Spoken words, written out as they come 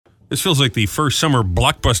This feels like the first summer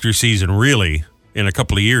blockbuster season, really, in a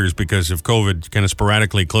couple of years because of COVID kind of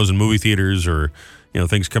sporadically closing movie theaters or,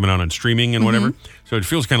 things coming out on streaming and whatever. So it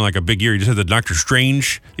feels kind of like a big year. You just had the Doctor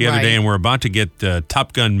Strange the other day, and we're about to get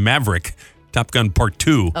Top Gun Maverick, Top Gun Part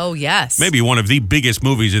 2. Oh, yes. Maybe one of the biggest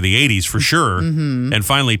movies of the 80s for sure. And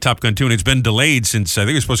finally, Top Gun 2. And it's been delayed since, I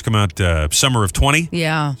think it was supposed to come out summer of 20.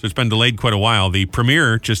 Yeah. So it's been delayed quite a while. The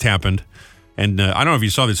premiere just happened. And I don't know if you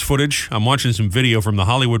saw this footage. I'm watching some video from The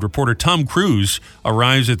Hollywood Reporter. Tom Cruise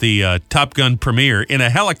arrives at the Top Gun premiere in a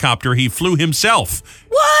helicopter he flew himself.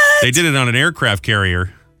 What? They did it on an aircraft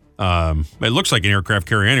carrier. It looks like an aircraft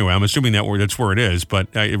carrier anyway. I'm assuming that's where it is,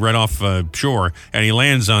 but right off shore. And he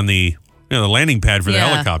lands on the landing pad for the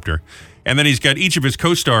helicopter. And then he's got each of his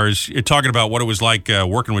co-stars talking about what it was like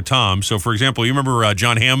working with Tom. So, for example, you remember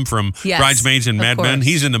John Hamm from Bridesmaids and Mad Men?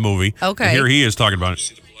 He's in the movie. Okay. And here he is talking about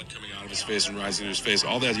it. His face and rising to his face,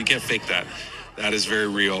 all that, you can't fake that. That is very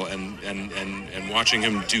real, and watching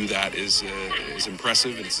him do that is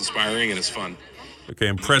impressive, and it's inspiring, and it's fun. Okay,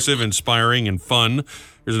 impressive, inspiring, and fun.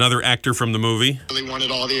 There's another actor from the movie. Really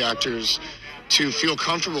wanted all the actors to feel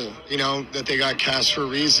comfortable, that they got cast for a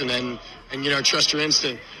reason, and trust your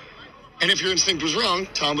instinct. And if your instinct was wrong,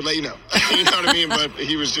 Tom would let you know. You know what I mean? But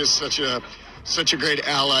he was just such a great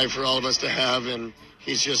ally for all of us to have, and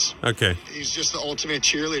he's just the ultimate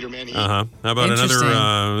cheerleader, man. How about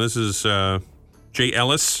another? This is Jay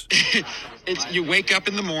Ellis. You wake up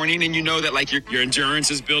in the morning and you know that like your endurance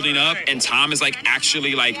is building up, and Tom is like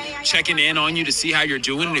actually like checking in on you to see how you're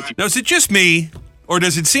doing. And Now, is it just me, or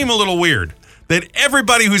does it seem a little weird that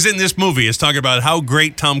everybody who's in this movie is talking about how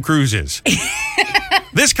great Tom Cruise is?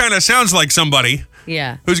 This kind of sounds like somebody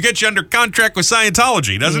who's got you under contract with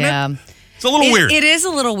Scientology, doesn't it? It's a little weird. It is a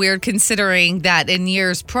little weird considering that in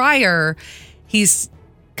years prior, he's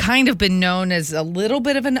kind of been known as a little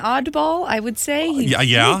bit of an oddball, I would say.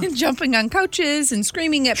 He's jumping on couches and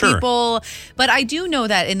screaming at people. But I do know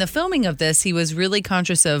that in the filming of this, he was really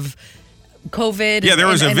conscious of COVID. Yeah, there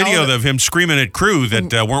was a video of him screaming at crew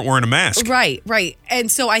that weren't wearing a mask. Right. And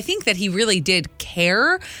so I think that he really did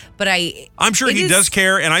care, but I'm sure he does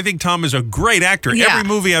care, and I think Tom is a great actor. Yeah. Every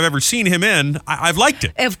movie I've ever seen him in, I've liked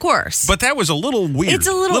it. Of course. But that was a little weird. It's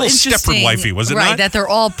a little interesting. Stepford wifey, was it not? Right, that they're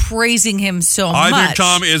all praising him so much. I think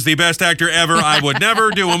Tom is the best actor ever. I would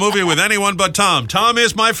never do a movie with anyone but Tom. Tom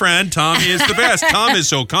is my friend. Tom is the best. Tom is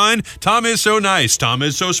so kind. Tom is so nice. Tom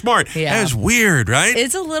is so smart. Yeah. That is weird, right?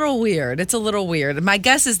 It's a little weird. My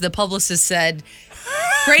guess is the publicist said,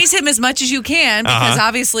 praise him as much as you can, because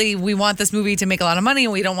obviously we want this movie to make a lot of money,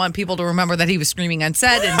 and we don't want people to remember that he was screaming on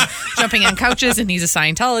set and jumping on couches and he's a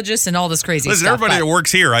Scientologist and all this crazy stuff. Everybody that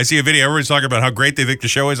works here, I see a video, everybody's talking about how great they think the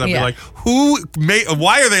show is. I'd be like,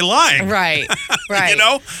 why are they lying? Right. Maybe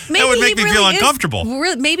that would make me feel uncomfortable.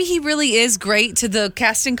 Maybe he really is great to the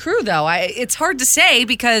cast and crew, though. It's hard to say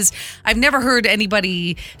because I've never heard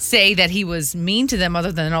anybody say that he was mean to them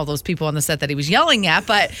other than all those people on the set that he was yelling at.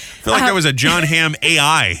 But I feel like that was a John Hamm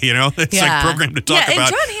AI, it's like programmed to talk about. And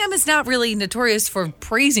John Hamm is not really notorious for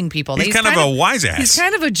praising people. He's kind of a wise ass. He's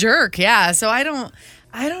kind of a jerk, so I don't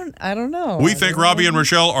know. We think Robbie and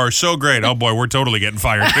Rochelle are so great. Oh boy, we're totally getting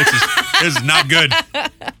fired. This is not good.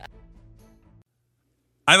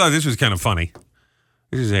 I thought this was kind of funny.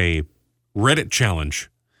 This is a Reddit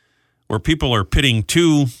challenge where people are pitting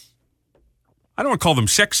two, I don't want to call them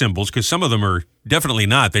sex symbols because some of them are definitely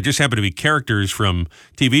not. They just happen to be characters from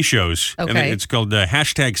TV shows. Okay. And it's called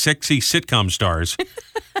hashtag sexy sitcom stars.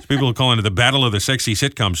 So people are calling it the battle of the sexy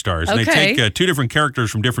sitcom stars. And they take two different characters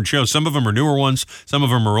from different shows. Some of them are newer ones. Some of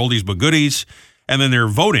them are oldies but goodies. And then they're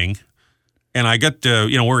voting. And I got,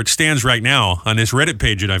 where it stands right now on this Reddit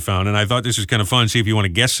page that I found. And I thought this was kind of fun. See if you want to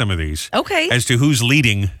guess some of these. Okay. As to who's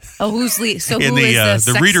leading. Oh, who's leading? So in who is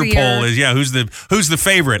the reader poll is, who's the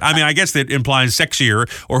favorite? I mean, I guess that implies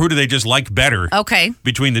sexier, or who do they just like better? Okay.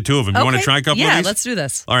 Between the two of them. You want to try a couple of these? Yeah, let's do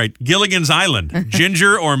this. All right. Gilligan's Island.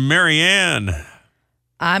 Ginger or Marianne?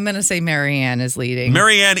 I'm going to say Marianne is leading.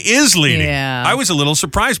 Marianne is leading. Yeah. I was a little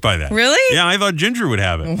surprised by that. Really? Yeah, I thought Ginger would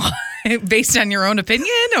have it. Based on your own opinion,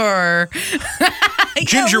 or?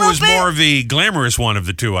 Ginger was more of the glamorous one of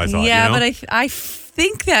the two, I thought. Yeah, but I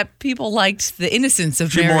think that people liked the innocence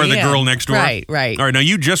of She's Marianne. more of the girl next door? Right. All right, now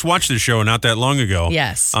you just watched the show not that long ago.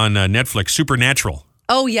 Yes. On Netflix, Supernatural.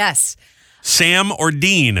 Oh, yes. Sam or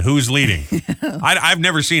Dean, who's leading? I've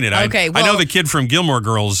never seen it. Okay, I know the kid from Gilmore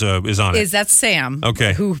Girls is on it. That's Sam.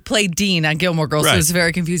 Okay. Who played Dean on Gilmore Girls. Right. So it was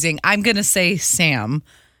very confusing. I'm going to say Sam.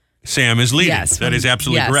 Sam is leading. Yes. That is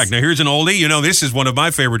absolutely correct. Now, here's an oldie. This is one of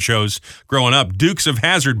my favorite shows growing up. Dukes of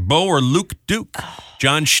Hazzard, Bo or Luke Duke?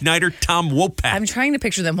 John Schneider, Tom Wopat. I'm trying to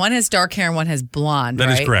picture them. One has dark hair and one has blonde, That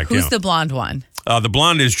right? is correct, Who's the blonde one? The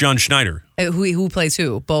blonde is John Schneider. Who plays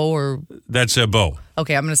who? Bo or? That's Bo.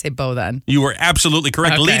 Okay, I'm going to say Bo then. You were absolutely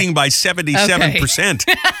correct, leading by 77%.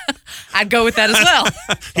 Okay. I'd go with that as well.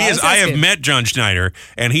 I have met John Schneider,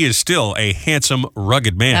 and he is still a handsome,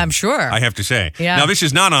 rugged man. I'm sure. I have to say. Yeah. Now, this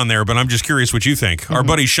is not on there, but I'm just curious what you think. Our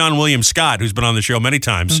buddy Sean William Scott, who's been on the show many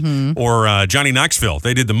times, or Johnny Knoxville.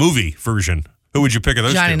 They did the movie version. Who would you pick of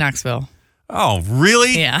those Johnny two? Knoxville. Oh,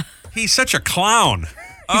 really? Yeah. He's such a clown.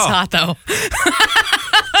 He's hot, though.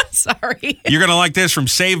 Sorry. You're going to like this from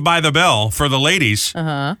Saved by the Bell for the ladies.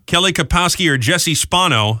 Kelly Kapowski or Jesse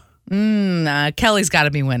Spano. Kelly's got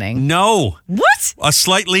to be winning. No. What? A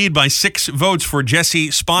slight lead by 6 votes for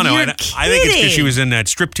Jesse Spano. You're and I think it's because she was in that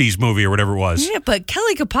striptease movie or whatever it was. Yeah, but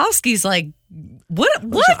Kelly Kapowski's like, what?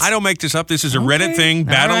 Listen, I don't make this up. This is a Reddit thing.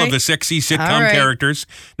 Battle of the sexy sitcom characters.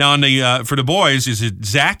 Now, on the for the boys, is it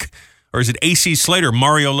Zach or is it AC Slater,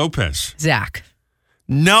 Mario Lopez? Zach.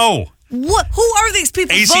 No. What? Who are these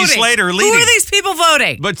people AC voting? Slater leading. Who are these people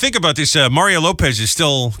voting? But think about this. Mario Lopez has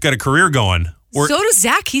still got a career going. So does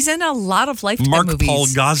Zach. He's in a lot of Lifetime movies. Mark Paul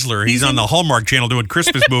Gosselaar. He's on the Hallmark Channel doing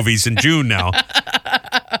Christmas movies in June now.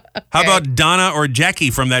 How about Donna or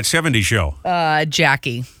Jackie from that 70s show?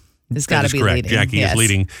 Jackie has got to be correct. leading. Jackie is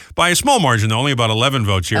leading by a small margin, though, only about 11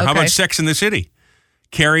 votes here. Okay. How about Sex in the City?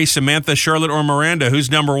 Carrie, Samantha, Charlotte, or Miranda?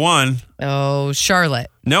 Who's number one? Oh, Charlotte.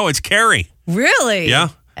 No, it's Carrie. Really? Yeah.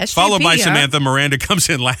 SGP, followed by Samantha. Miranda comes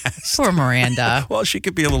in last. Poor Miranda. Well, she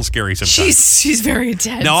could be a little scary sometimes. She's very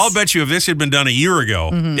intense. Now, I'll bet you if this had been done a year ago,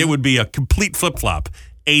 it would be a complete flip-flop.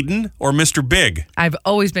 Aiden or Mr. Big? I've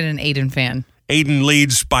always been an Aiden fan. Aiden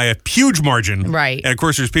leads by a huge margin. Right. And, of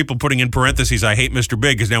course, there's people putting in parentheses, I hate Mr.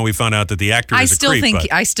 Big, because now we found out that the actor is a creep.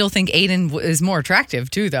 I still think Aiden is more attractive,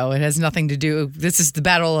 too, though. It has nothing to do... This is the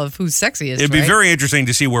battle of who's sexiest, It'd be very interesting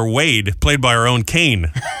to see where Wade, played by our own Kane,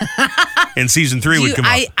 in season 3 would come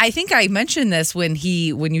up. I think I mentioned this when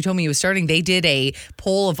you told me he was starting. They did a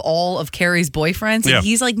poll of all of Carrie's boyfriends, and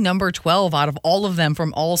he's like number 12 out of all of them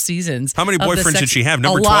from all seasons. How many boyfriends did she have?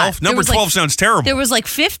 Number 12? Number 12 sounds terrible. There was like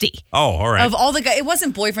 50. Oh, all right. Of all the guys, it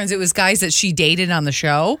wasn't boyfriends, it was guys that she dated on the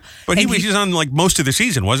show. But he was on like most of the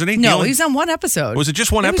season, wasn't he? No, he's on one episode. Was it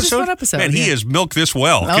just one episode? Was just one episode. Man, he has milked this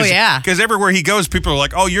well. Oh, yeah. Because everywhere he goes, people are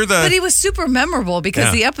like, oh, you're the... But he was super memorable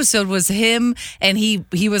because the episode was him, and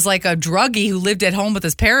he was like a druggie who lived at home with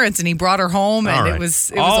his parents, and he brought her home, and it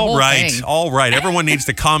was a whole thing. All right. Everyone needs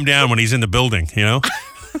to calm down when he's in the building, you know?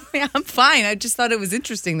 Yeah, I'm fine. I just thought it was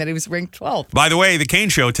interesting that he was ranked 12th. By the way, The Kane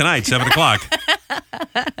Show tonight, 7 o'clock.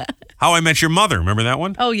 How I Met Your Mother. Remember that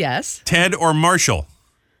one? Oh, yes. Ted or Marshall?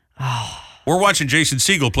 Oh. We're watching Jason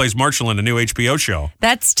Segel plays Marshall in a new HBO show.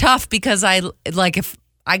 That's tough because if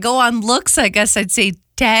I go on looks, I guess I'd say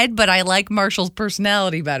Ted, but I like Marshall's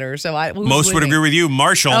personality better. So most would agree with you.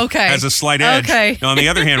 Marshall has a slight edge. Okay. Now, on the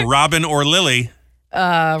other hand, Robin or Lily?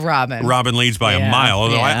 Robin. Robin leads by a mile,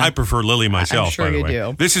 although I prefer Lily myself, I'm sure by the you way.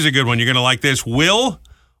 do. This is a good one. You're going to like this. Will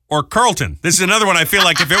or Carlton? This is another one I feel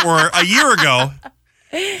like if it were a year ago,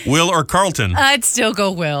 Will or Carlton? I'd still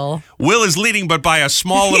go Will. Will is leading, but by a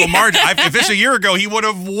small little margin. If this a year ago, he would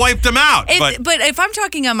have wiped him out. But if I'm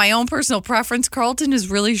talking on my own personal preference, Carlton is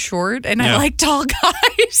really short, and I like tall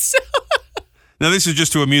guys. Now, this is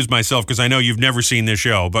just to amuse myself because I know you've never seen this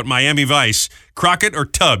show, but Miami Vice, Crockett or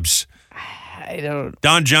Tubbs? I don't.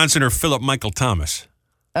 Don Johnson or Philip Michael Thomas?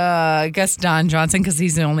 I guess Don Johnson because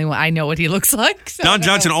he's the only one I know what he looks like. So Don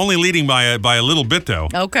Johnson only leading by a little bit though.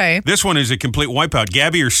 Okay. This one is a complete wipeout.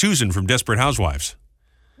 Gabby or Susan from Desperate Housewives?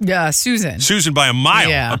 Yeah, Susan. Susan by a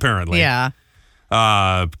mile, apparently. Yeah.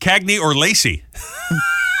 Cagney or Lacey?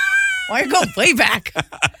 Why are you going way back?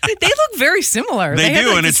 They look very similar. They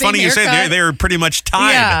do, and it's funny you say they're pretty much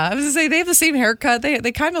tied. Yeah, I was going to say they have the same haircut.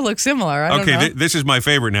 They kind of look similar. I don't know. This is my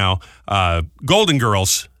favorite now. Golden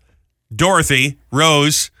Girls, Dorothy,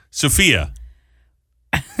 Rose, Sophia.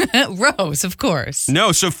 Rose, of course.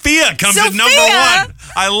 No, Sophia comes at number 1.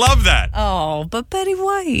 I love that. Oh, but Betty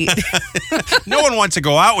White. No one wants to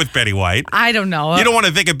go out with Betty White. I don't know. You don't want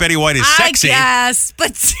to think of Betty White as sexy. Yes,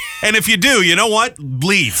 but... And if you do, you know what?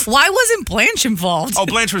 Leave. Why wasn't Blanche involved? Oh,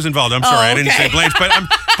 Blanche was involved. I'm sorry. I didn't say Blanche, but...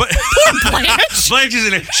 Poor Blanche. Blanche is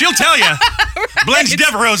in it. She'll tell you. Right. Blanche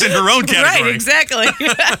Devereaux's in her own category. Right, exactly.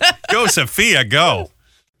 Go, Sophia, go.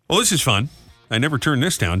 Well, this is fun. I never turned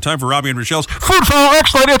this down. Time for Robbie and Rochelle's Food File.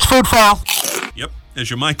 Excellent, it's Food File. Yep, as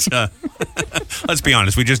you might. Let's be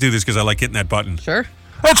honest. We just do this because I like hitting that button. Sure.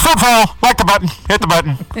 It's Food File. Like the button. Hit the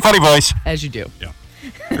button. Funny voice. As you do. Yeah.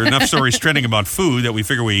 There are enough stories trending about food that we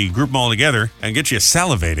figure we group them all together and get you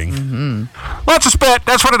salivating. Mm-hmm. Lots of spit.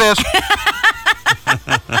 That's what it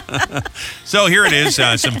is. So here it is.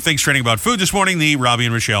 Some things trending about food this morning. The Robbie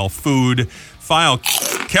and Rochelle Food File.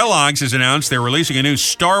 Kellogg's has announced they're releasing a new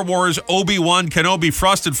Star Wars Obi-Wan Kenobi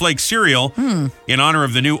Frosted Flakes cereal in honor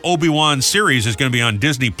of the new Obi-Wan series. Is going to be on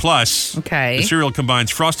Disney Plus. Okay. The cereal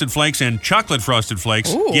combines Frosted Flakes and chocolate Frosted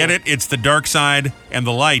Flakes. Ooh. Get it? It's the dark side and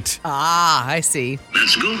the light. Ah, I see.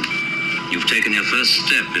 That's good. You've taken your first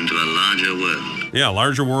step into a larger world. Yeah,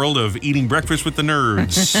 larger world of eating breakfast with the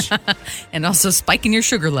nerds. And also spiking your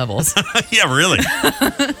sugar levels. Yeah, really.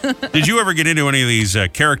 Did you ever get into any of these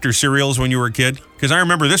character cereals when you were a kid? Because I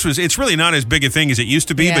remember it's really not as big a thing as it used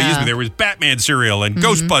to be, but there was Batman cereal and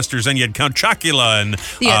Ghostbusters, and you had Count Chocula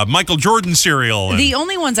and Michael Jordan cereal. The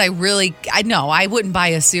only ones I wouldn't buy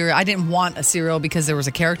a cereal. I didn't want a cereal because there was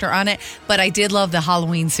a character on it, but I did love the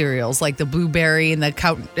Halloween cereals, like the Blueberry and the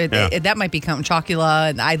Count. That might be Count Chocula,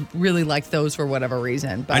 and I really liked those for whatever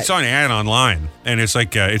reason. But I saw an ad online, and it's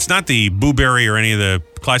like, it's not the Blueberry or any of the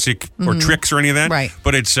classic or Trix or any of that, right?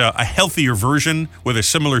 But it's a healthier version with a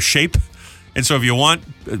similar shape. And so if you want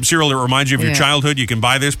cereal that reminds you of your childhood, you can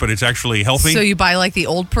buy this, but it's actually healthy. So you buy like the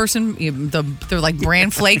old person, they're like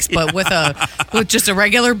bran flakes, but with just a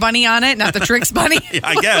regular bunny on it, not the Trix bunny. Yeah,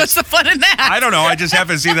 I guess. What's the fun in that? I don't know. I just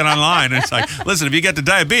happen to see that online. It's like, listen, if you get the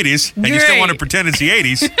diabetes and you still want to pretend it's the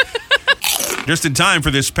 80s, just in time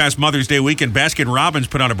for this past Mother's Day weekend, Baskin Robbins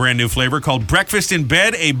put out a brand new flavor called Breakfast in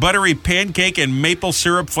Bed, a buttery pancake and maple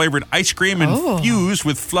syrup flavored ice cream infused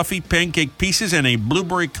with fluffy pancake pieces and a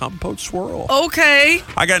blueberry compote swirl. Okay.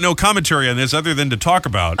 I got no commentary on this other than to talk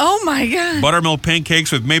about. Oh, my God. Buttermilk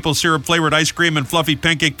pancakes with maple syrup flavored ice cream and fluffy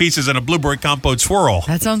pancake pieces and a blueberry compote swirl.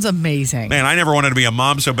 That sounds amazing. Man, I never wanted to be a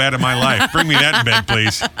mom so bad in my life. Bring me that in bed,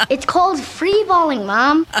 please. It's called free balling,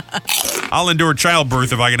 Mom. I'll endure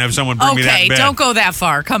childbirth if I can have someone bring me that in bed. Don't go that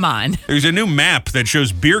far. Come on. There's a new map that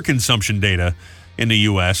shows beer consumption data in the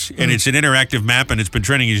U.S., and it's an interactive map, and it's been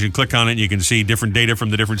trending. As you click on it, you can see different data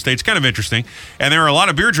from the different states. Kind of interesting. And there are a lot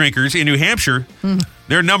of beer drinkers in New Hampshire.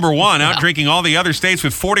 They're number one, out drinking all the other states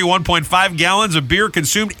with 41.5 gallons of beer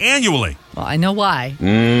consumed annually. Well, I know why.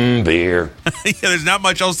 Beer. Yeah, there's not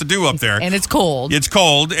much else to do up there. And it's cold. It's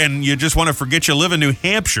cold, and you just want to forget you live in New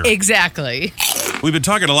Hampshire. Exactly. We've been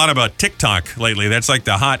talking a lot about TikTok lately. That's like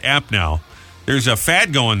the hot app now. There's a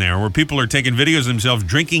fad going there where people are taking videos of themselves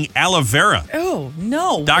drinking aloe vera. Oh,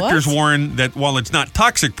 no. Doctors warn that while it's not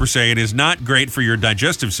toxic per se, it is not great for your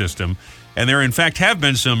digestive system. And there, in fact, have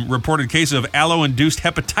been some reported cases of aloe-induced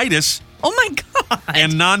hepatitis. Oh, my God.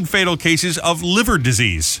 And non-fatal cases of liver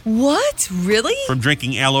disease. What? Really? From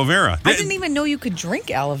drinking aloe vera. I didn't even know you could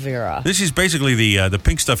drink aloe vera. This is basically the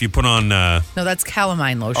pink stuff you put on... No, that's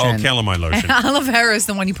calamine lotion. Oh, calamine lotion. And aloe vera is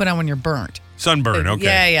the one you put on when you're burnt. Sunburn,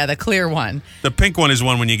 okay. Yeah, the clear one. The pink one is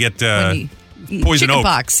one when you get poison oak.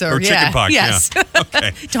 Chickenpox. Or chickenpox, yes. yeah.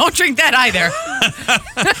 Okay. Don't drink that either.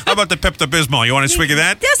 How about the Pepto-Bismol? You want a swig of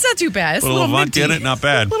that? That's not too bad. It's a little vodka in it? Not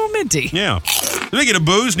bad. A little minty. Yeah. Speaking of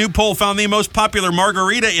booze, new poll found the most popular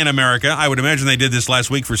margarita in America. I would imagine they did this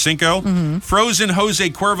last week for Cinco. Frozen Jose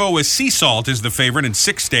Cuervo with sea salt is the favorite in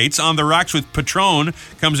 6 states. On the Rocks with Patron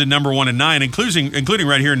comes in number 1 and 9, including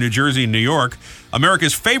right here in New Jersey and New York.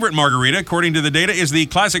 America's favorite margarita, according to the data, is the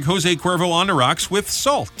classic Jose Cuervo on the Rocks with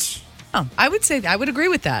salt. Oh, I would agree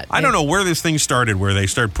with that. I don't know where this thing started, where they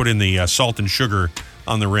start putting the salt and sugar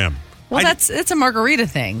on the rim. Well, it's a margarita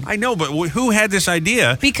thing. I know, but who had this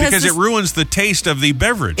idea? Because it ruins the taste of the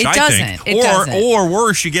beverage, I think. It doesn't. Or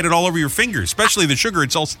worse, you get it all over your fingers, especially the sugar.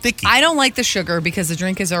 It's all sticky. I don't like the sugar because the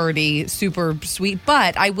drink is already super sweet.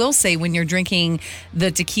 But I will say when you're drinking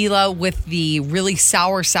the tequila with the really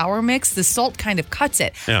sour mix, the salt kind of cuts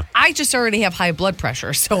it. Yeah. I just already have high blood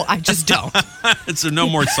pressure, so I just don't. So no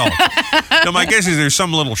more salt. No, my guess is there's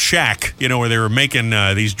some little shack, where they were making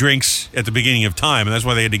these drinks at the beginning of time, and that's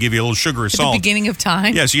why they had to give you a little sugar or salt. At the beginning of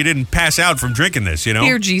time? Yeah, so you didn't pass out from drinking this,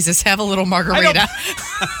 Here, Jesus, have a little margarita.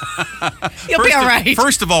 You'll be all right.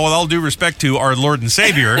 First of all, with all due respect to our Lord and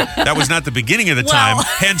Savior, that was not the beginning of the time,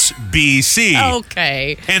 hence BC.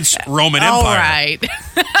 Okay. Hence Roman Empire. All right.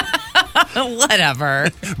 Whatever.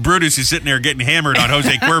 Brutus is sitting there getting hammered on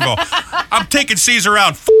Jose Cuervo. I'm taking Caesar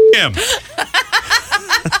out. Him.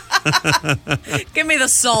 Give me the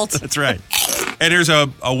salt. That's right. And there's a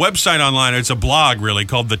website online, it's a blog really,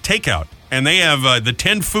 called The Takeout. And they have the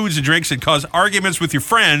 10 foods and drinks that cause arguments with your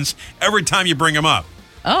friends every time you bring them up.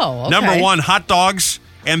 Oh, okay. Number 1, hot dogs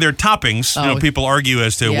and their toppings. People argue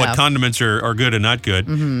as to what condiments are good and not good.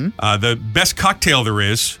 The best cocktail there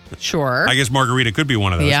is. Sure. I guess margarita could be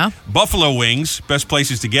one of those. Yeah. Buffalo wings, best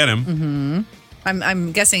places to get them.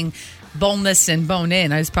 I'm guessing boneless and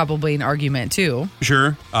bone-in is probably an argument, too.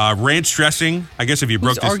 Sure. Ranch dressing, I guess if you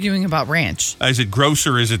broke Who's arguing about ranch? Is it gross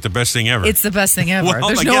or is it the best thing ever? It's the best thing ever. Well,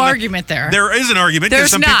 There's again, no argument there. There is an argument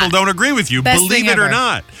because some people don't agree with you, best believe it ever. or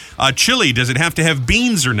not. Chili, does it have to have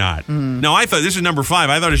beans or not? No, I thought, this is number 5.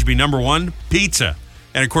 I thought it should be number 1, pizza.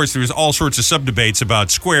 And, of course, there's all sorts of sub-debates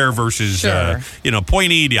about square versus,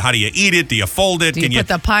 pointy. How do you eat it? Do you fold it? Do you put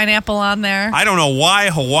the pineapple on there? I don't know why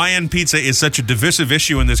Hawaiian pizza is such a divisive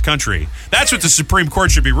issue in this country. That's what the Supreme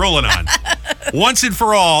Court should be ruling on. Once and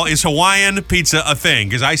for all, is Hawaiian pizza a thing?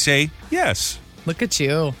 Because I say yes. Look at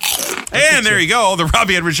you. And there you go, the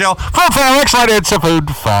Robbie and Rochelle. It's a food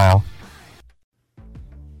file.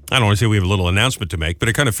 I don't want to say we have a little announcement to make, but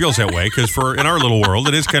it kind of feels that way because in our little world,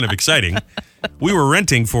 it is kind of exciting. We were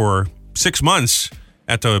renting for 6 months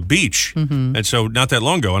at the beach, and so not that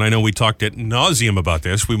long ago, and I know we talked at nauseum about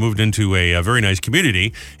this. We moved into a very nice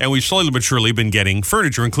community, and we've slowly but surely been getting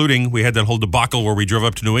furniture, including we had that whole debacle where we drove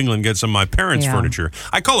up to New England and get some of my parents' furniture.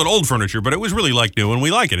 I call it old furniture, but it was really like new, and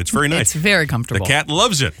we like it. It's very nice. It's very comfortable. The cat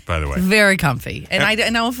loves it, by the way. Very comfy, and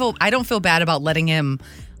I don't feel bad about letting him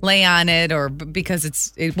lay on it or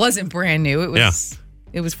because it wasn't brand new. It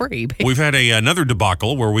was free. We've had another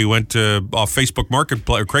debacle where we went off Facebook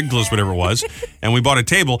Marketplace or Craigslist, whatever it was, and we bought a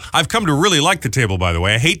table. I've come to really like the table, by the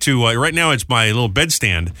way. I hate to, right now it's my little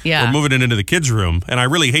bedstand. Yeah. We're moving it into the kids' room, and I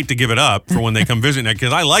really hate to give it up for when they come visit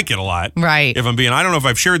because I like it a lot. Right. I don't know if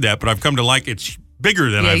I've shared that, but I've come to like it's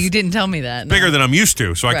bigger than you didn't tell me that. Bigger than I'm used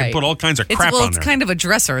to, so I can put all kinds of crap on there. It's kind of a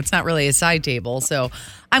dresser. It's not really a side table, so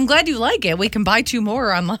I'm glad you like it. We can buy 2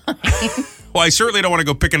 more online. Well, I certainly don't want to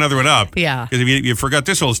go pick another one up. Yeah. Because if you forgot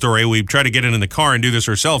this whole story, we tried to get it in the car and do this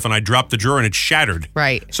ourselves, and I dropped the drawer and it shattered.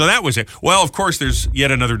 Right. So that was it. Well, of course, there's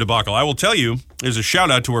yet another debacle. I will tell you, there's a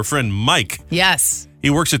shout out to our friend Mike. Yes. He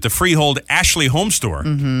works at the Freehold Ashley Home Store.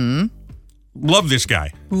 Mm-hmm. Love this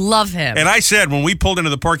guy. Love him. And I said, when we pulled into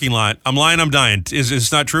the parking lot, I'm lying, I'm dying.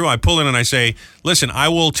 It's not true. I pull in and I say, listen, I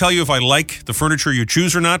will tell you if I like the furniture you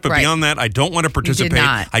choose or not, but beyond that, I don't want to participate. You did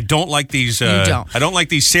not. I don't like these. You don't. I don't like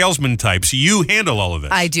these salesman types. You handle all of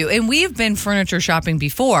this. I do. And we've been furniture shopping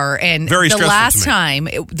before. And Very the last to time,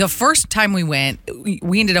 the first time we went,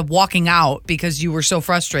 we ended up walking out because you were so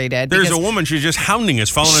frustrated. There's a woman, she's just hounding us,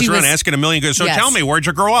 following us around, asking a million questions. So tell me, where'd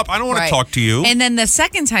you grow up? I don't want to talk to you. And then the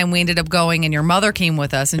second time we ended up going and your mother came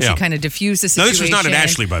with us and she kind of diffused the situation. No, this was not at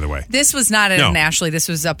Ashley, by the way. This was not at an Ashley. This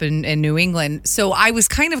was up in New England. So I was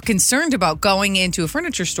kind of concerned about going into a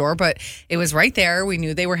furniture store, but it was right there. We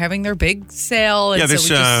knew they were having their big sale. And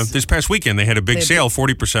this past weekend they had a big sale,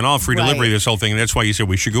 40% off, free delivery, this whole thing. And that's why you said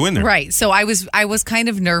we should go in there. Right. So I was kind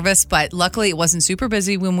of nervous, but luckily it wasn't super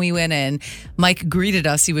busy when we went in. Mike greeted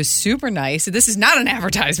us. He was super nice. This is not an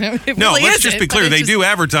advertisement. Let's just be clear. They do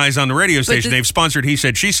advertise on the radio station. They've sponsored He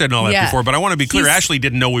Said, She Said and all that before, but I want to be clear. Ashley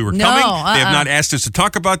didn't know we were coming. They have not asked us to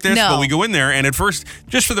talk about this, but we go in there, and at first,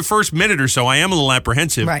 just for the first minute or so, I am a little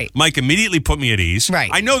apprehensive. Right. Mike immediately put me at ease. Right.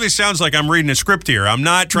 I know this sounds like I'm reading a script here. I'm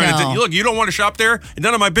not trying to look, you don't want to shop there?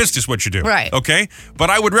 None of my business what you do. Right. Okay? But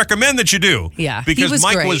I would recommend that you do. Yeah. Because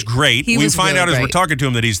Mike was great. We find out as we're talking to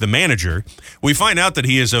him that he's the manager. We find out that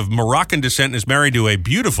he is of Moroccan descent and is married to a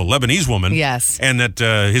beautiful Lebanese woman. Yes. And that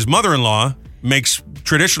his mother-in-law makes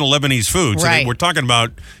traditional Lebanese food. So we're talking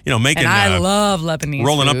about, making. And I love Lebanese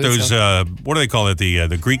rolling food, up those. What do they call it?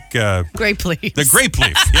 The Greek grape leaf. The grape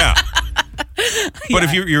leaf. Yeah. But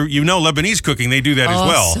if you know Lebanese cooking, they do that as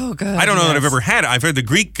well. So good. I don't know that I've ever had it. I've had the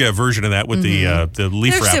Greek version of that with the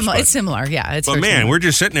leaf wraps. It's similar, yeah. But man, we're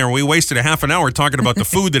just sitting there. We wasted a half an hour talking about the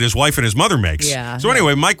food that his wife and his mother makes. Yeah. So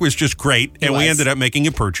anyway, Mike was just great, and we ended up making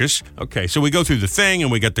a purchase. Okay, so we go through the thing,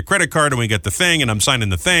 and we get the credit card, and we get the thing, and I'm signing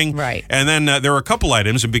the thing. Right. And then there are a couple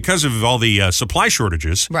items, and because of all the supply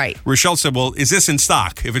shortages, right. Rochelle said, "Well, is this in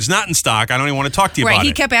stock? If it's not in stock, I don't even want to talk to you about it." Right.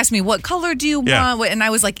 He kept asking me, "What color do you want?" And I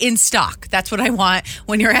was like, "In stock. That's what I want."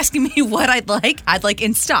 When you're asking me what I'd like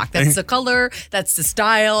in stock. That's the color, that's the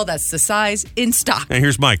style, that's the size, in stock. And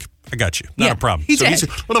here's Mike. I got you. Not a problem. He's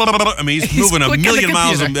moving a million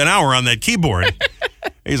miles an hour on that keyboard.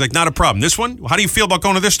 He's like, not a problem. This one, how do you feel about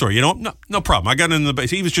going to this store? No problem. I got in the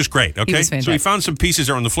base. He was just great, okay? So he found some pieces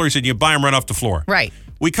there on the floor. He said, you buy them right off the floor. Right.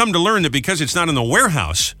 We come to learn that because it's not in the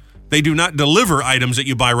warehouse, they do not deliver items that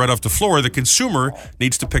you buy right off the floor. The consumer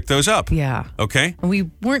needs to pick those up. Yeah. Okay? We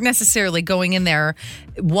weren't necessarily going in there,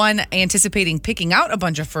 anticipating picking out a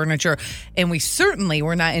bunch of furniture, and we certainly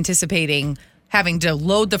were not anticipating having to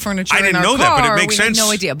load the furniture I didn't in our know car. that, but it makes sense. We had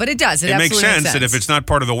no idea, but it does. It makes sense that if it's not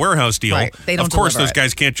part of the warehouse deal, right. They don't of course deliver those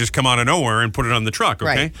guys can't just come out of nowhere and put it on the truck, okay?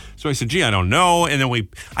 Right. So I said, gee, I don't know. And then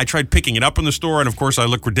I tried picking it up in the store, and of course I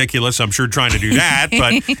look ridiculous, I'm sure, trying to do that.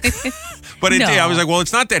 But I was like, well,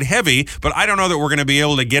 it's not that heavy, but I don't know that we're going to be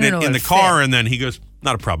able to get it in the car. Fit. And then he goes,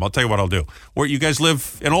 not a problem. I'll tell you what I'll do. Where you guys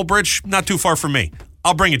live in Old Bridge? Not too far from me.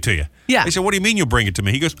 I'll bring it to you. Yeah. I said, what do you mean you'll bring it to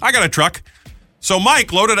me? He goes, I got a truck. So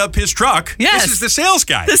Mike loaded up his truck. Yes. This is the sales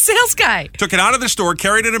guy. The sales guy. Took it out of the store,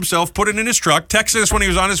 carried it himself, put it in his truck, texted us when he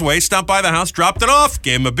was on his way, stopped by the house, dropped it off,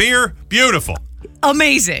 gave him a beer. Beautiful.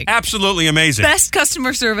 Amazing. Absolutely amazing. Best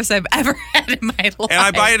customer service I've ever had in my life.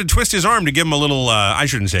 And I had to twist his arm to give him a little, I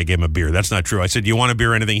shouldn't say I gave him a beer. That's not true. I said, do you want a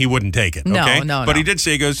beer or anything? He wouldn't take it. Okay? No. But he did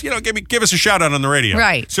say, he goes, give us a shout out on the radio.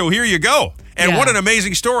 Right. So here you go. And what an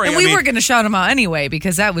amazing story. And we were going to shout him out anyway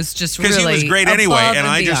because that was just really because he was great anyway. And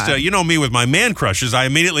I beyond. just, you know me with my man crushes, I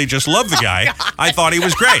immediately just loved the guy. I thought he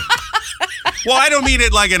was great. Well, I don't mean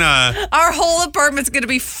it like in a... Our whole apartment's going to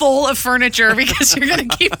be full of furniture because you're going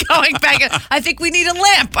to keep going back. I think we need a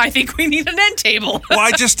lamp. I think we need an end table. Well,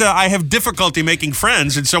 I just, I have difficulty making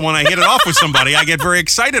friends. And so when I hit it off with somebody, I get very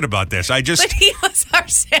excited about this. But he was our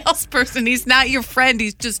salesperson. He's not your friend.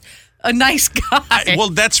 He's just a nice guy. Well,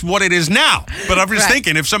 that's what it is now. But I'm just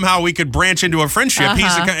thinking if somehow we could branch into a friendship,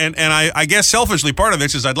 he's and I guess selfishly part of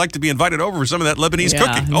this is I'd like to be invited over for some of that Lebanese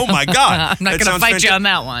cooking. Oh my God. I'm not going to fight you on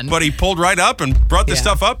that one. But he pulled right up and brought the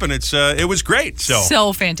stuff up and it was great.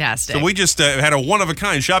 So fantastic. So we just had a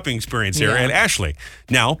one-of-a-kind shopping experience here at Ashley.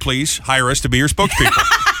 Now, please hire us to be your spokespeople.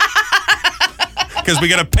 Because we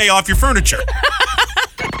got to pay off your furniture.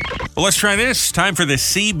 Well, let's try this. Time for the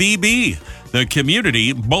CBB. The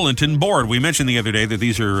Community Bulletin Board. We mentioned the other day that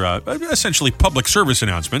these are essentially public service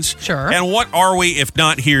announcements. Sure. And what are we if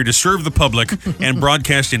not here to serve the public and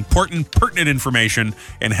broadcast important, pertinent information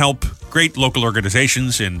and help great local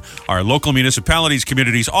organizations in our local municipalities,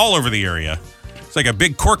 communities all over the area? It's like a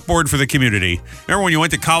big cork board for the community. Remember when you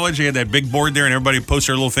went to college, you had that big board there and everybody posted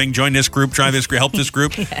their little thing, join this group, try this group, help this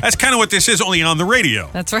group? Yes. That's kind of what this is, only on the radio.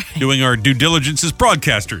 That's right. Doing our due diligence as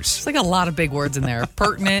broadcasters. It's like a lot of big words in there.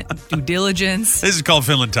 Pertinent, due diligence. This is called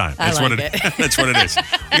filling time. That's I like what it. That's what it is.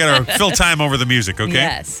 We got to fill time over the music, okay?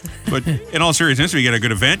 Yes. But in all seriousness, if you get a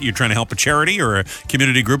good event, you're trying to help a charity or a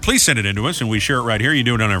community group, please send it in to us and we share it right here. You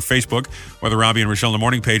do it on our Facebook or the Robbie and Rochelle in the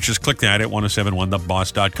Morning page. Just click that at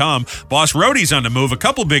 1071theboss.com. Boss Roadie's on the move. A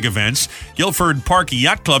couple big events. Guilford Park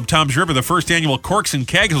Yacht Club, Tom's River, the first annual Corks and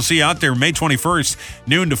Kegs. We'll see you out there May 21st,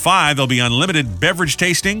 noon to 5. There'll be unlimited beverage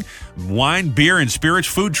tasting, wine, beer, and spirits,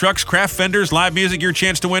 food trucks, craft vendors, live music, your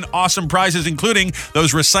chance to win awesome prizes, including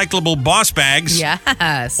those recyclable Boss bags.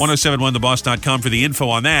 Yes. 1071theboss.com for the info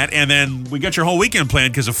on that. And then we got your whole weekend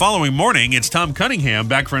planned because the following morning, it's Tom Cunningham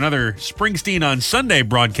back for another Springsteen on Sunday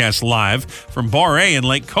broadcast live from Bar A in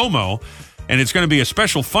Lake Como. And it's going to be a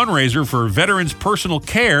special fundraiser for veterans' personal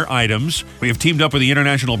care items. We have teamed up with the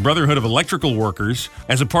International Brotherhood of Electrical Workers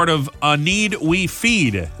as a part of A Need We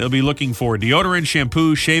Feed. They'll be looking for deodorant,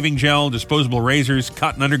 shampoo, shaving gel, disposable razors,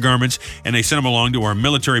 cotton undergarments, and they send them along to our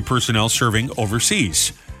military personnel serving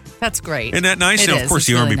overseas. That's great. Isn't that nice? Of course,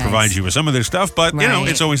 the Army provides you with some of their stuff, but, you know,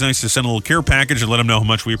 it's always nice to send a little care package and let them know how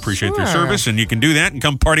much we appreciate their service, and you can do that and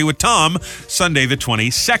come party with Tom Sunday the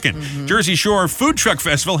 22nd. Jersey Shore Food Truck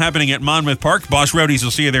Festival happening at Monmouth Park. Boss Roadies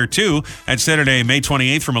will see you there, too, at Saturday, May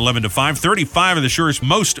 28th from 11 to 5. 35 of the Shore's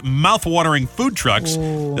most mouth-watering food trucks.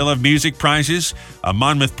 Ooh. They'll have music, prizes,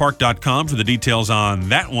 monmouthpark.com for the details on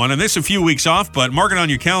that one. And this a few weeks off, but mark it on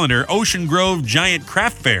your calendar, Ocean Grove Giant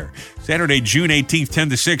Craft Fair. Saturday, June 18th, 10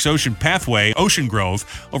 to 6, Ocean Pathway, Ocean Grove.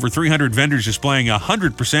 Over 300 vendors displaying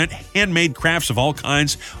 100% handmade crafts of all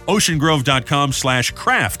kinds.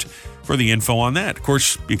 oceangrove.com/craft for the info on that. Of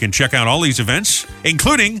course, you can check out all these events,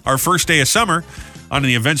 including our first day of summer, on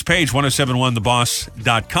the events page,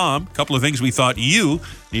 1071theboss.com. A couple of things we thought you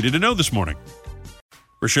needed to know this morning.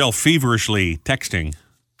 Rochelle feverishly texting,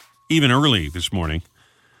 even early this morning,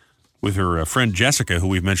 with her friend Jessica, who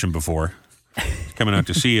we've mentioned before. Coming out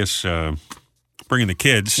to see us, bringing the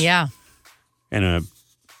kids. Yeah. And a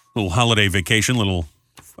little holiday vacation, it's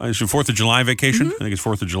a 4th of July vacation. I think it's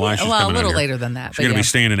 4th of July. She's coming a little out later than that. She's going to be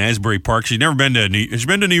staying in Asbury Park. She's never been to has she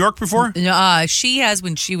been to New York before? No, she has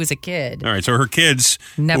when she was a kid. All right, so her kids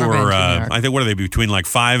never been to New York. I think, what are they, between like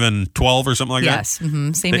 5 and 12 or something like that?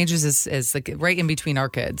 Yes, same ages as like right in between our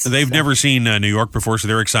kids. They've never seen New York before, so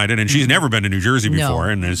they're excited. And she's never been to New Jersey before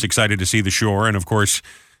and is excited to see the shore. And, of course,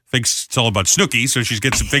 thinks it's all about Snooki, so she's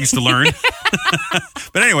got some things to learn.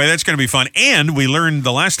 But anyway, that's going to be fun. And we learned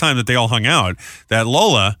the last time that they all hung out that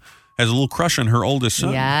Lola has a little crush on her oldest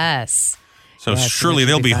son. Yes. So surely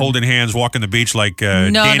they'll be holding hands, walking the beach like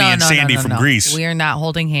Danny and Sandy from Greece. We are not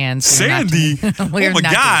holding hands. Sandy? Oh, my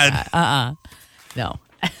God. No.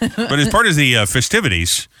 But as part of the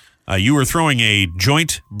festivities, you were throwing a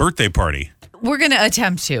joint birthday party. We're going to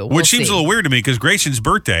attempt to. Which seems a little weird to me because Grayson's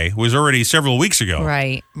birthday was already several weeks ago.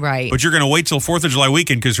 Right. But you're going to wait till 4th of July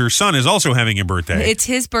weekend because her son is also having a birthday. It's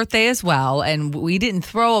his birthday as well, and we didn't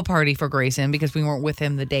throw a party for Grayson because we weren't with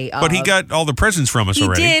him the day of. But he got all the presents from us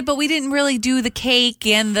already. He did, but we didn't really do the cake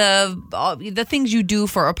and the things you do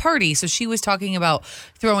for a party. So she was talking about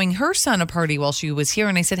throwing her son a party while she was here,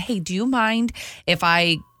 and I said, hey, do you mind if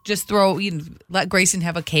I just let Grayson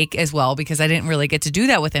have a cake as well, because I didn't really get to do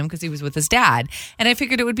that with him because he was with his dad. And I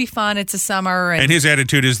figured it would be fun. It's a summer. And his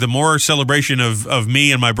attitude is the more celebration of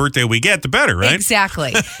me and my birthday we get, the better, right?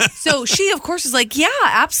 Exactly. So she, of course, is like, yeah,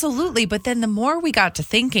 absolutely. But then the more we got to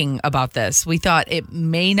thinking about this, we thought it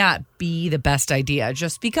may not be the best idea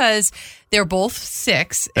just because they're both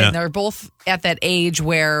 6 and they're both at that age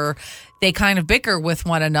where they kind of bicker with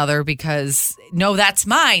one another because, no, that's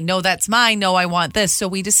mine. No, that's mine. No, I want this. So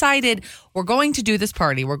we decided we're going to do this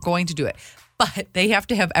party. We're going to do it. But they have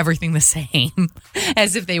to have everything the same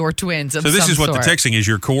as if they were twins of some sort. So this is what the texting is.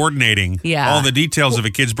 You're coordinating all the details of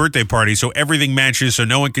a kid's birthday party so everything matches so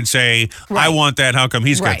no one can say, I want that. How come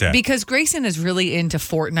he's got that? Because Grayson is really into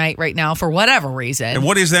Fortnite right now for whatever reason. And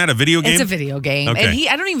what is that, a video game? It's a video game. Okay. And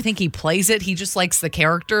I don't even think he plays it. He just likes the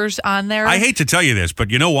characters on there. I hate to tell you this,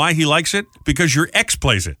 but you know why he likes it? Because your ex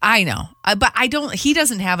plays it. I know. But he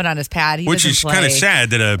doesn't have it on his pad. Which is kind of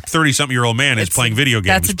sad that a 30-something-year-old man is playing video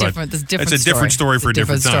games. That's a different story for a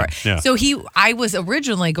different time. Yeah. So I was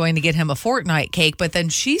originally going to get him a Fortnite cake, but then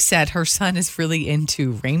she said her son is really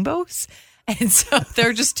into rainbows. And so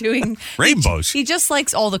they're just doing rainbows. He just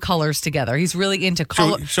likes all the colors together. He's really into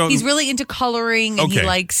color. So he's really into coloring, and he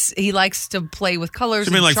likes to play with colors.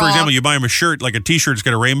 So I mean, like, for example, you buy him a shirt, like a T-shirt's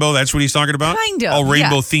got a rainbow. That's what he's talking about. Kind of all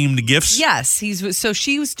rainbow themed gifts. Yes, so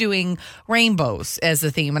she was doing rainbows as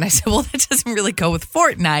the theme, and I said, well, that doesn't really go with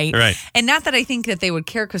Fortnite, right? And not that I think that they would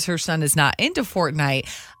care because her son is not into Fortnite.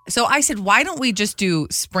 So I said, why don't we just do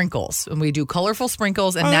sprinkles? And we do colorful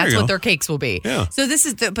sprinkles, and that's what their cakes will be. Yeah. So this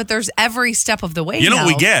is but there's every step of the way. You know what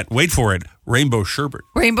we get? Wait for it. Rainbow sherbet.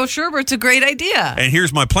 Rainbow sherbet's a great idea. And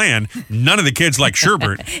here's my plan. None of the kids like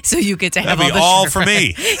sherbet. So you get to have That'll be all for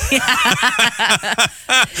me. I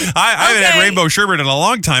haven't had rainbow sherbet in a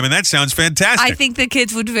long time, and that sounds fantastic. I think the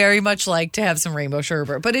kids would very much like to have some rainbow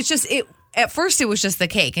sherbet. But it's just at first, it was just the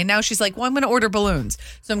cake, and now she's like, well, I'm going to order balloons,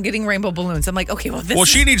 so I'm getting rainbow balloons. I'm like, okay,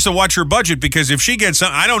 she needs to watch her budget, because if she gets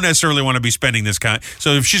some, I don't necessarily want to be spending this kind.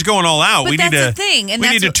 So if she's going all out, we need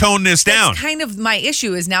to tone this down. That's kind of my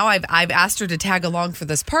issue is now I've asked her to tag along for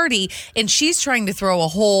this party, and she's trying to throw a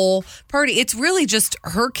whole party. It's really just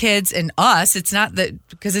her kids and us. It's not that,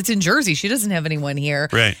 because it's in Jersey. She doesn't have anyone here.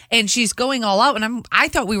 Right. And she's going all out, and I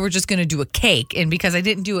thought we were just going to do a cake, and because I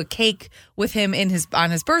didn't do a cake with him on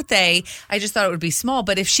his birthday, I just thought it would be small.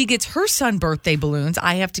 But if she gets her son birthday balloons,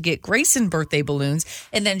 I have to get Grayson birthday balloons,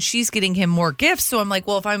 and then she's getting him more gifts. So I'm like,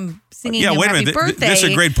 well, if I'm singing him happy birthday. This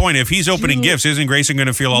is a great point. If he's opening gifts, isn't Grayson going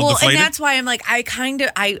to feel all deflated? And that's why I'm like, I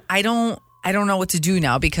don't know what to do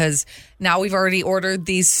now, because now we've already ordered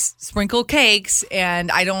these sprinkle cakes, and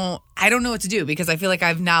I don't know what to do, because I feel like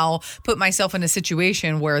I've now put myself in a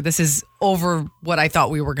situation where this is over what I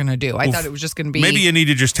thought we were going to do. I thought it was just going to be... Maybe you need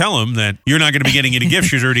to just tell him that you're not going to be getting any gifts.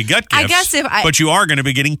 She's already got gifts. But you are going to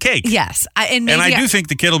be getting cake. Yes. And I do think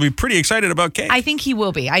the kid will be pretty excited about cake. I think he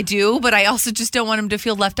will be. I do. But I also just don't want him to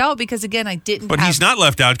feel left out, because, again, I didn't But he's not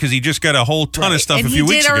left out, because he just got a whole ton of stuff a few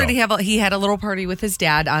weeks ago. He had a little party with his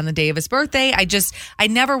dad on the day of his birthday. I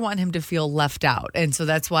never want him to feel left out. And so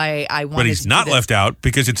that's why I wanted to. But he's not left out,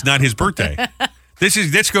 because it's not his birthday.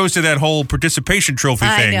 This goes to that whole participation trophy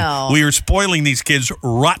thing. I know. We are spoiling these kids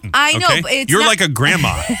rotten. I know. Okay? But You're like a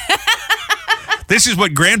grandma. This is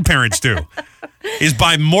what grandparents do. Is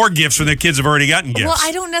buy more gifts when the kids have already gotten gifts. Well,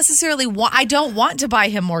 I don't necessarily want to buy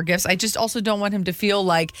him more gifts. I just also don't want him to feel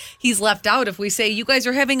like he's left out if we say, you guys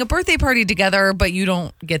are having a birthday party together, but you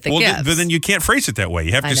don't get the gifts. But then you can't phrase it that way.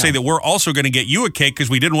 You have to say that we're also going to get you a cake because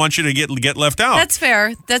we didn't want you to get left out. That's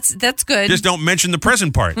fair. That's good. Just don't mention the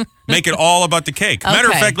present part. Make it all about the cake. Matter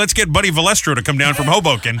of fact, let's get Buddy Valestro to come down from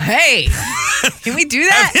Hoboken. Hey, can we do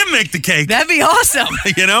that? Have him make the cake. That'd be awesome.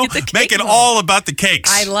 You know, make it all about the cakes.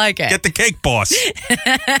 I like it. Get the cake boss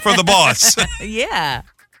for the boss. Yeah.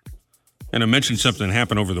 And I mentioned something that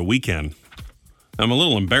happened over the weekend. I'm a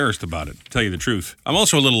little embarrassed about it, to tell you the truth. I'm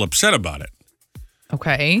also a little upset about it.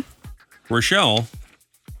 Okay. Rochelle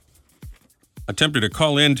attempted to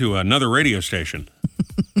call into another radio station.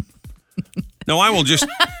 No, I will just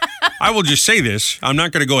I will just say this. I'm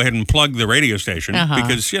not going to go ahead and plug the radio station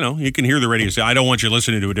because, you can hear the radio station. I don't want you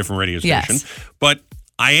listening to a different radio station. Yes. But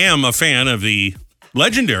I am a fan of the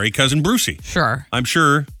legendary Cousin Brucey. Sure. I'm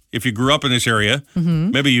sure if you grew up in this area,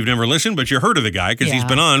 maybe you've never listened, but you heard of the guy because he's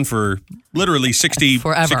been on for literally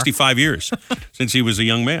 65 years since he was a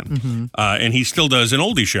young man. And he still does an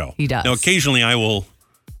oldie show. He does. Now, occasionally I will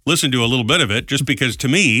listen to a little bit of it just because to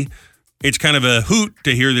me, it's kind of a hoot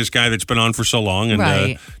to hear this guy that's been on for so long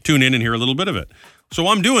and tune in and hear a little bit of it. So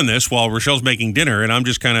I'm doing this while Rochelle's making dinner, and I'm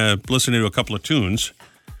just kind of listening to a couple of tunes.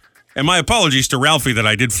 And my apologies to Ralphie that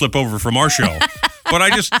I did flip over from our show. But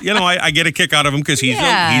I just, I get a kick out of him because he's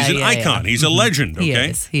an icon. He's a legend,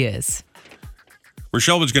 okay? He is.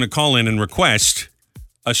 Rochelle was going to call in and request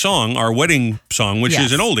a song, our wedding song, which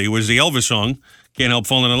is an oldie. It was the Elvis song, Can't Help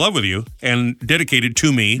Falling in Love with You, and dedicated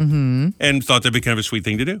to me, and thought that'd be kind of a sweet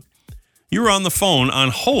thing to do. You were on the phone on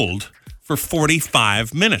hold for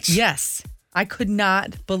 45 minutes. Yes. I could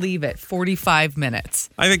not believe it. 45 minutes.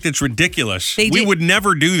 I think that's ridiculous. We would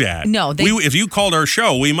never do that. No. If you called our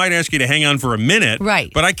show, we might ask you to hang on for a minute. Right.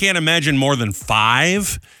 But I can't imagine more than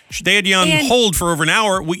 5. They had you on hold for over an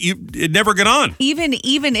hour. It never got on. Even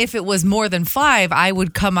if it was more than 5, I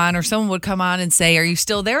would come on or someone would come on and say, "Are you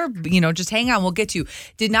still there? Just hang on. We'll get you."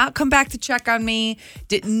 Did not come back to check on me.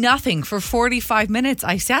 Did nothing for 45 minutes.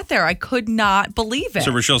 I sat there. I could not believe it.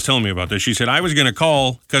 So Rochelle's telling me about this. She said, I was going to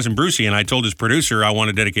call Cousin Brucey, and I told his producer I want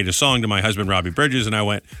to dedicate a song to my husband, Robbie Bridges. And I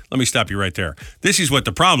went, let me stop you right there. This is what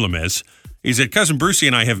the problem is that Cousin Brucey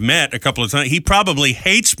and I have met a couple of times. He probably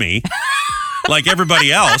hates me. Like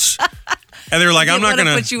everybody else. And they're like, I'm not going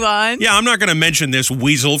to put you on. Yeah, I'm not going to mention this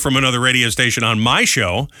weasel from another radio station on my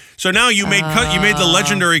show. So now you made the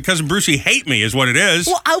legendary Cousin Brucey hate me is what it is.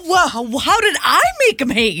 Well, how did I make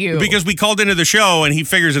him hate you? Because we called into the show and he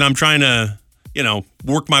figures that I'm trying to,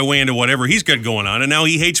 work my way into whatever he's got going on, and now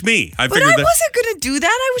he hates me. But I wasn't going to do that.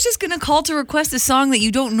 I was just going to call to request a song that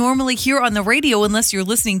you don't normally hear on the radio unless you're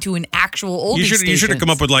listening to an actual oldie station. You should have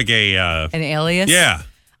come up with like an alias? Yeah.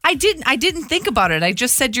 I didn't think about it. I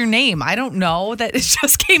just said your name. I don't know that it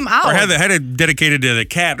just came out. Or had it dedicated to the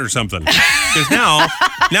cat or something. Because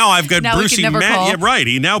now I've got Brucey mad. Call. Yeah, right.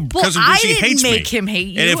 Cousin Brucey hates me. I didn't make him hate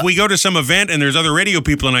you. And if we go to some event and there's other radio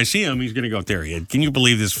people and I see him, he's going to go, there he is. Can you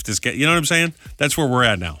believe this guy? You know what I'm saying? That's where we're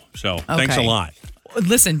at now. So thanks a lot.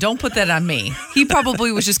 Listen, don't put that on me. He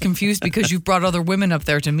probably was just confused because you've brought other women up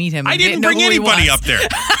there to meet him. I didn't bring anybody up there.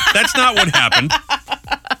 That's not what happened.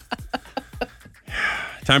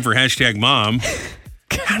 Time for #mom.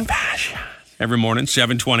 Confession. Every morning,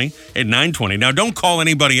 7:20 and 9:20. Now, don't call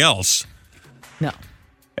anybody else. No.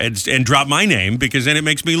 And drop my name because then it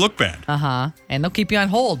makes me look bad. And they'll keep you on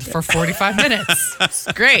hold for 45 minutes.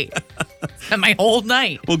 It's great. And my whole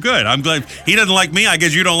night. Well, good. I'm glad. He doesn't like me. I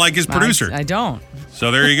guess you don't like his producer. I don't.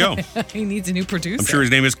 So there you go. He needs a new producer. I'm sure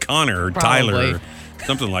his name is Connor or Tyler or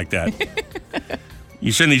something like that.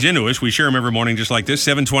 You send these into us. We share them every morning just like this,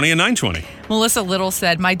 7:20 and 9:20. Melissa Little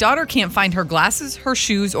said, my daughter can't find her glasses, her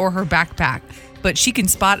shoes, or her backpack, but she can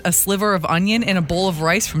spot a sliver of onion in a bowl of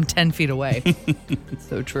rice from 10 feet away.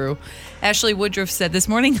 So true. Ashley Woodruff said, this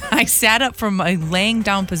morning I sat up from a laying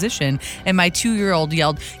down position and my 2-year-old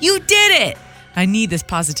yelled, "You did it!" I need this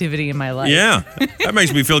positivity in my life. Yeah, that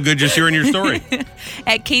makes me feel good just hearing your story.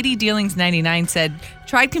 At Katie Dealings 99 said,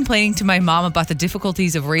 tried complaining to my mom about the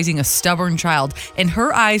difficulties of raising a stubborn child, and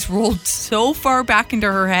her eyes rolled so far back into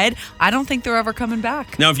her head, I don't think they're ever coming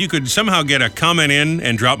back. Now, if you could somehow get a comment in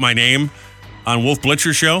and drop my name on Wolf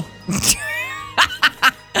Blitzer's show.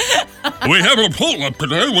 We have a poll up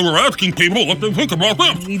today. We were asking people what they think about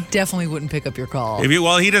this. He definitely wouldn't pick up your call.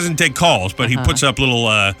 He doesn't take calls, but he puts up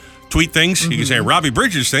little tweet things. You can say, Robbie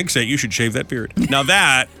Bridges thinks that you should shave that beard. Now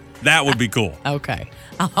that would be cool. Okay.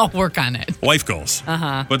 I'll work on it. Wife goals.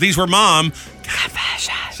 But these were mom.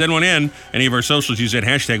 Confession. Send one in. Any of our socials, use that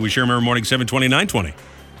hashtag. We share them every morning, 7:20, 9:20.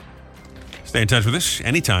 Stay in touch with us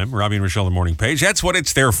anytime. Robbie and Rochelle, the morning page. That's what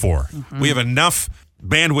it's there for. We have enough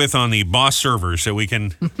bandwidth on the boss servers so we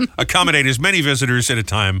can accommodate as many visitors at a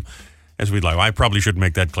time as we'd like. Well, I probably shouldn't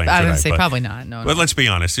make that claim. I would say probably not. No. But let's be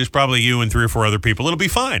honest. There's probably you and 3 or 4 other people. It'll be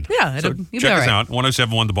fine. Yeah. Check us out,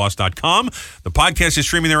 1071theboss.com. The podcast is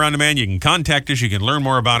streaming there on demand. You can contact us. You can learn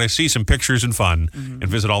more about us, see some pictures and fun, and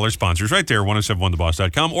visit all our sponsors right there,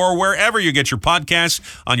 1071theboss.com, or wherever you get your podcasts.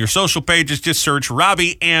 On your social pages, just search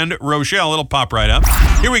Robbie and Rochelle. It'll pop right up.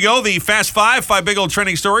 Here we go. The Fast 5 big old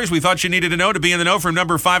trending stories we thought you needed to know to be in the know from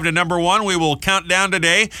number 5 to number 1. We will count down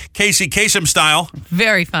today, Casey Kasem style.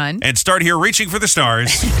 Very fun. And start here reaching for the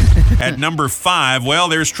stars. At number 5, well,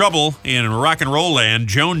 there's trouble in rock and roll land.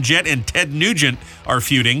 Joan Jett and Ted Nugent are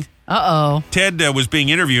feuding. Uh-oh. Ted was being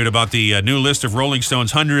interviewed about the new list of Rolling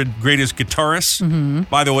Stone's 100 greatest guitarists. Mm-hmm.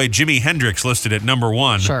 By the way, Jimi Hendrix listed at number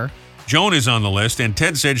 1. Sure. Joan is on the list, and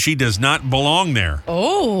Ted said she does not belong there.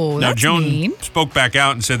 Oh, now, that's Joan mean. spoke back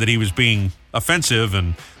out and said that he was being offensive,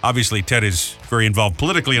 and obviously Ted is very involved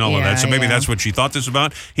politically and all of that, so maybe that's what she thought this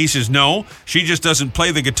about. He says, no, she just doesn't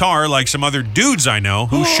play the guitar like some other dudes I know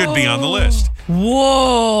who should be on the list.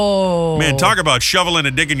 Whoa. Man, talk about shoveling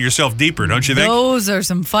and digging yourself deeper, don't you think? Those are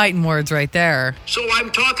some fighting words right there. So I'm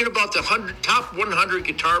talking about the top 100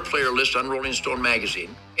 guitar player list on Rolling Stone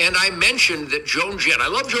magazine. And I mentioned that Joan Jett, I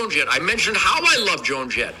love Joan Jett. I mentioned how I love Joan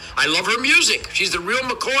Jett. I love her music. She's the real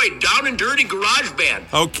McCoy, down and dirty garage band.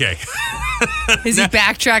 Okay. Is he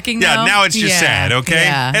backtracking now? Yeah, now it's just sad, okay?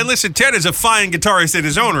 Yeah. And listen, Ted is a fine guitarist in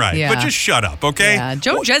his own right, but just shut up, okay? Yeah,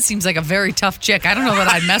 Joan Jett seems like a very tough chick. I don't know that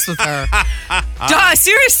I'd mess with her. Duh,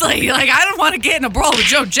 seriously, like I don't want to get in a brawl with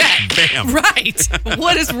Joan Jett. Bam. Right.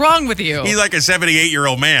 What is wrong with you? He's like a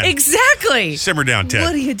 78-year-old man. Exactly. Simmer down, Ted.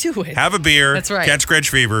 What are you doing? Have a beer. That's right. Cat scratch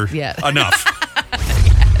fever. Yeah. Enough.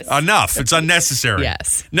 Enough. It's unnecessary.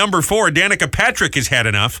 Yes. Number 4, Danica Patrick has had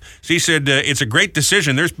enough. She said it's a great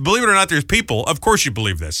decision. Believe it or not, there's people, of course you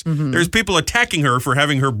believe this, there's people attacking her for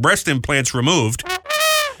having her breast implants removed.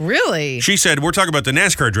 Really? She said, we're talking about the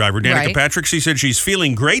NASCAR driver, Danica Patrick. She said she's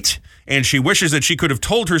feeling great, and she wishes that she could have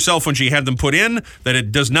told herself when she had them put in that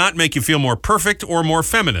it does not make you feel more perfect or more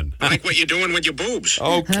feminine. I like what you're doing with your boobs.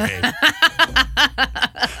 Okay.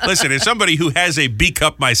 Listen, as somebody who has a B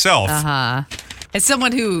cup myself, as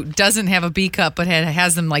someone who doesn't have a B cup but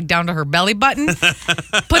has them like down to her belly button,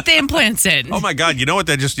 put the implants in. Oh my God! You know what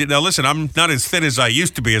that just? Now listen, I'm not as thin as I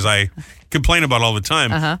used to be, as I complain about all the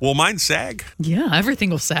time. Will mine sag? Yeah, everything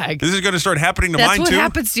will sag. This is going to start happening to That's mine too. what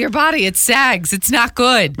happens to your body. It sags. It's not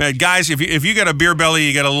good. Man, guys, if you got a beer belly,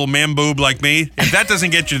 you got a little man boob like me. If that doesn't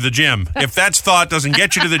get you to the gym, if that's thought doesn't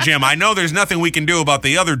get you to the gym, I know there's nothing we can do about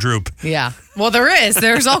the other droop. Yeah. Well, there is.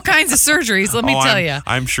 There's all kinds of surgeries. Let me tell you.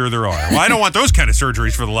 I'm sure there are. Well, I don't want those kind of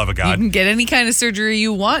surgeries, for the love of God. You can get any kind of surgery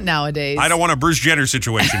you want nowadays. I don't want a Bruce Jenner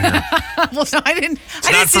situation here. Well, no, I didn't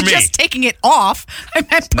not for me. Suggest taking it off. I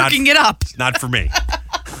meant perking it up. Not for me.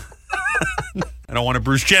 I don't want a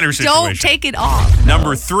Bruce Jenner situation. Don't take it off.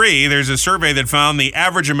 Number 3, there's a survey that found the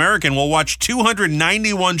average American will watch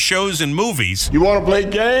 291 shows and movies. You want to play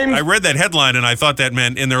games? I read that headline and I thought that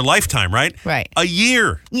meant in their lifetime, right? Right. A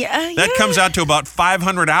year. Yeah. That comes out to about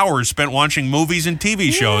 500 hours spent watching movies and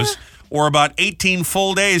TV shows. Or about 18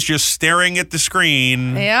 full days just staring at the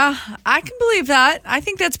screen. Yeah, I can believe that. I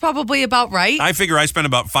think that's probably about right. I figure I spend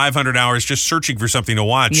about 500 hours just searching for something to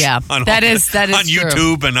watch. Yeah, that is on true.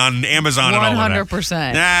 YouTube and on Amazon 100%. And all of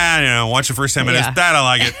that. Nah, watch the first 10 minutes. Yeah. That I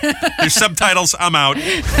like it. There's subtitles. I'm out.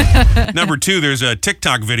 Number 2, there's a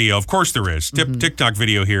TikTok video. Of course there is. TikTok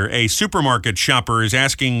video here. A supermarket shopper is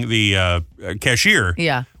asking the cashier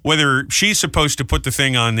whether she's supposed to put the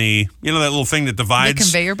thing on the, that little thing that divides. The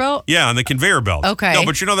conveyor belt? Yeah, on the conveyor belt. Okay. No,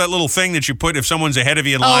 but you know that little thing that you put if someone's ahead of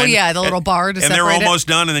you in line? Oh, yeah, the little bar to and separate they're it. almost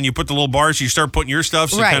done, and then you put the little bar, so you start putting your stuff,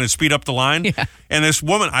 so you kind of speed up the line. Yeah. And this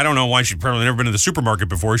woman, I don't know why, she's probably never been to the supermarket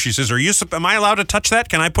before. She says, am I allowed to touch that?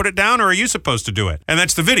 Can I put it down, or are you supposed to do it? And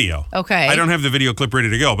that's the video. Okay. I don't have the video clip ready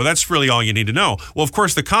to go, but that's really all you need to know. Well, of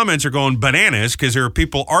course, the comments are going bananas because there are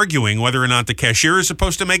people arguing whether or not the cashier is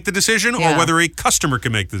supposed to make the decision or whether a customer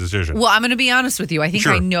can make the decision. Well, I'm going to be honest with you. I think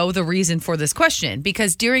Sure. I know the reason for this question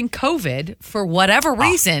because during COVID, for whatever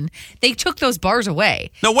reason, they took those bars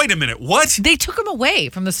away. No, wait a minute. What? They took them away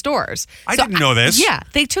from the stores. I didn't know this. Yeah,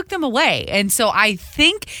 they took them away. And so I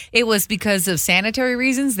think it was because of sanitary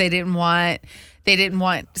reasons. They didn't want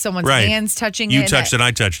someone's hands touching it. You touched it,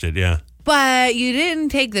 I touched it, yeah. But you didn't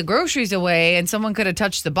take the groceries away and someone could have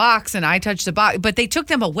touched the box and I touched the box. But they took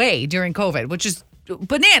them away during COVID, which is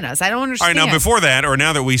bananas. I don't understand. All right, now before that, or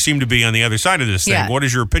now that we seem to be on the other side of this thing, what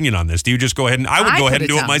is your opinion on this? Do you just go ahead and I would go ahead and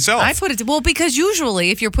do it myself? I put it well because usually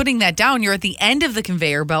if you're putting that down, you're at the end of the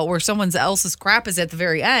conveyor belt where someone else's crap is at the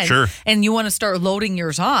very end. Sure. And you want to start loading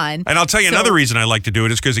yours on. And I'll tell you another reason I like to do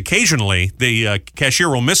it is because occasionally the cashier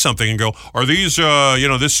will miss something and go, "Are these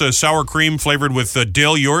this sour cream flavored with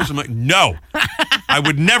dill yours?" I'm like, "No, I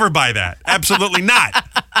would never buy that. Absolutely not."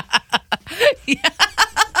 Yeah.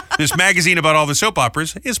 This magazine about all the soap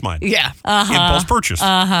operas is mine. Yeah. Impulse purchase.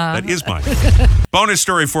 That is mine. Bonus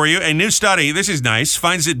story for you. A new study, this is nice,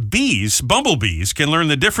 finds that bumblebees, can learn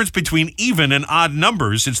the difference between even and odd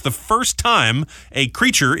numbers. It's the first time a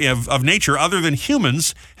creature of nature other than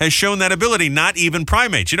humans has shown that ability, not even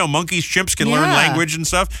primates. Monkeys, chimps can learn language and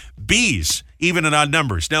stuff. Bees, even and odd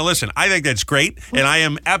numbers. Now, listen, I think that's great, and I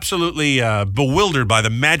am absolutely bewildered by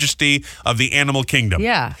the majesty of the animal kingdom.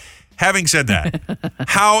 Yeah. Having said that,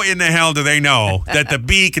 how in the hell do they know that the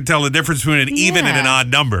bee can tell the difference between an even and an odd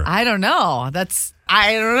number? I don't know.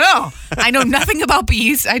 I don't know. I know nothing about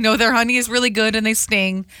bees. I know their honey is really good and they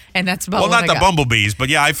sting, and that's about not the bumblebees, but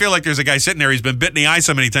yeah, I feel like there's a guy sitting there. He's been bit in the eye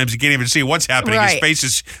so many times he can't even see what's happening. Right. His face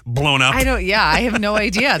is blown up. I have no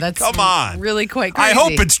idea. That's come on. Really quite crazy. I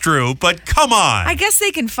hope it's true, but come on. I guess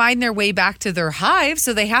they can find their way back to their hive,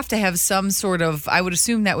 so they have to have some sort of, I would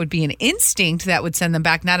assume that would be an instinct that would send them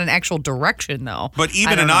back, not an actual direction, though. But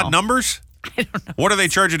even in odd numbers? I don't know. What are they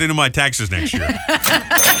charging into my taxes next year?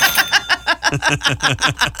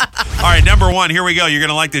 All right, number one, here we go. You're going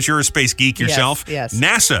to like this. You're a space geek yourself. Yes.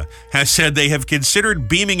 NASA has said they have considered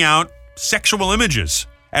beaming out sexual images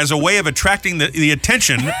as a way of attracting the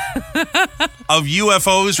attention of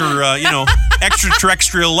UFOs or,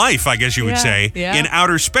 extraterrestrial life, I guess you would say, in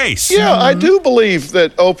outer space. Yeah, I do believe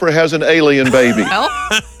that Oprah has an alien baby.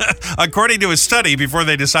 According to a study, before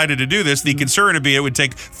they decided to do this, the concern would be it would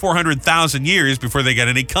take 400,000 years before they got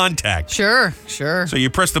any contact. Sure. So you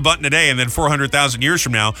press the button today, and then 400,000 years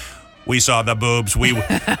from now, we saw the boobs. We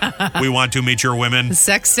want to meet your women.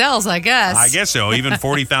 Sex sells, I guess. I guess so, even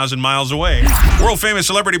 40,000 miles away. World famous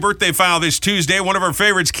celebrity birthday file this Tuesday. One of our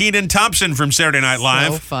favorites, Kenan Thompson from Saturday Night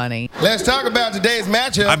Live. So funny. Let's talk about today's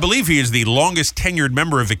matchup. I believe he is the longest tenured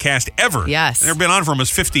member of the cast ever. Yes. They've been on for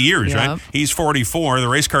almost 50 years, right? He's 44. The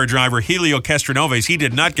race car driver, Helio Castroneves, he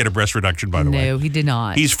did not get a breast reduction, by the way. No, he did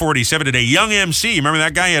not. He's 47 today. Young MC, remember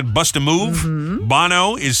that guy had Bust a Move? Mm-hmm.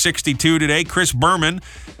 Bono is 62 today. Chris Berman,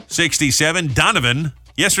 67. Donovan.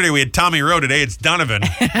 Yesterday we had Tommy Rowe. Today it's Donovan.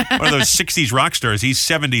 One of those 60s rock stars. He's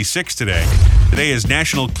 76 today. Today is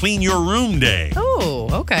National Clean Your Room Day. Oh,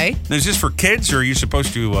 okay. Is this for kids or are you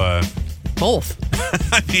supposed to... Both.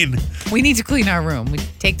 I mean... We need to clean our room. We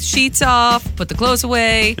take the sheets off, put the clothes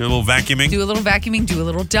away. Do a little vacuuming. Do a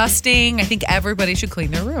little dusting. I think everybody should clean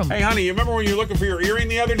their room. Hey, honey, you remember when you were looking for your earring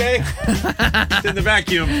the other day? It's in the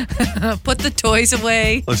vacuum. Put the toys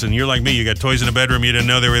away. Listen, you're like me. You got toys in the bedroom. You didn't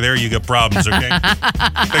know they were there. You got problems, okay?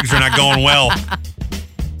 Things are not going well.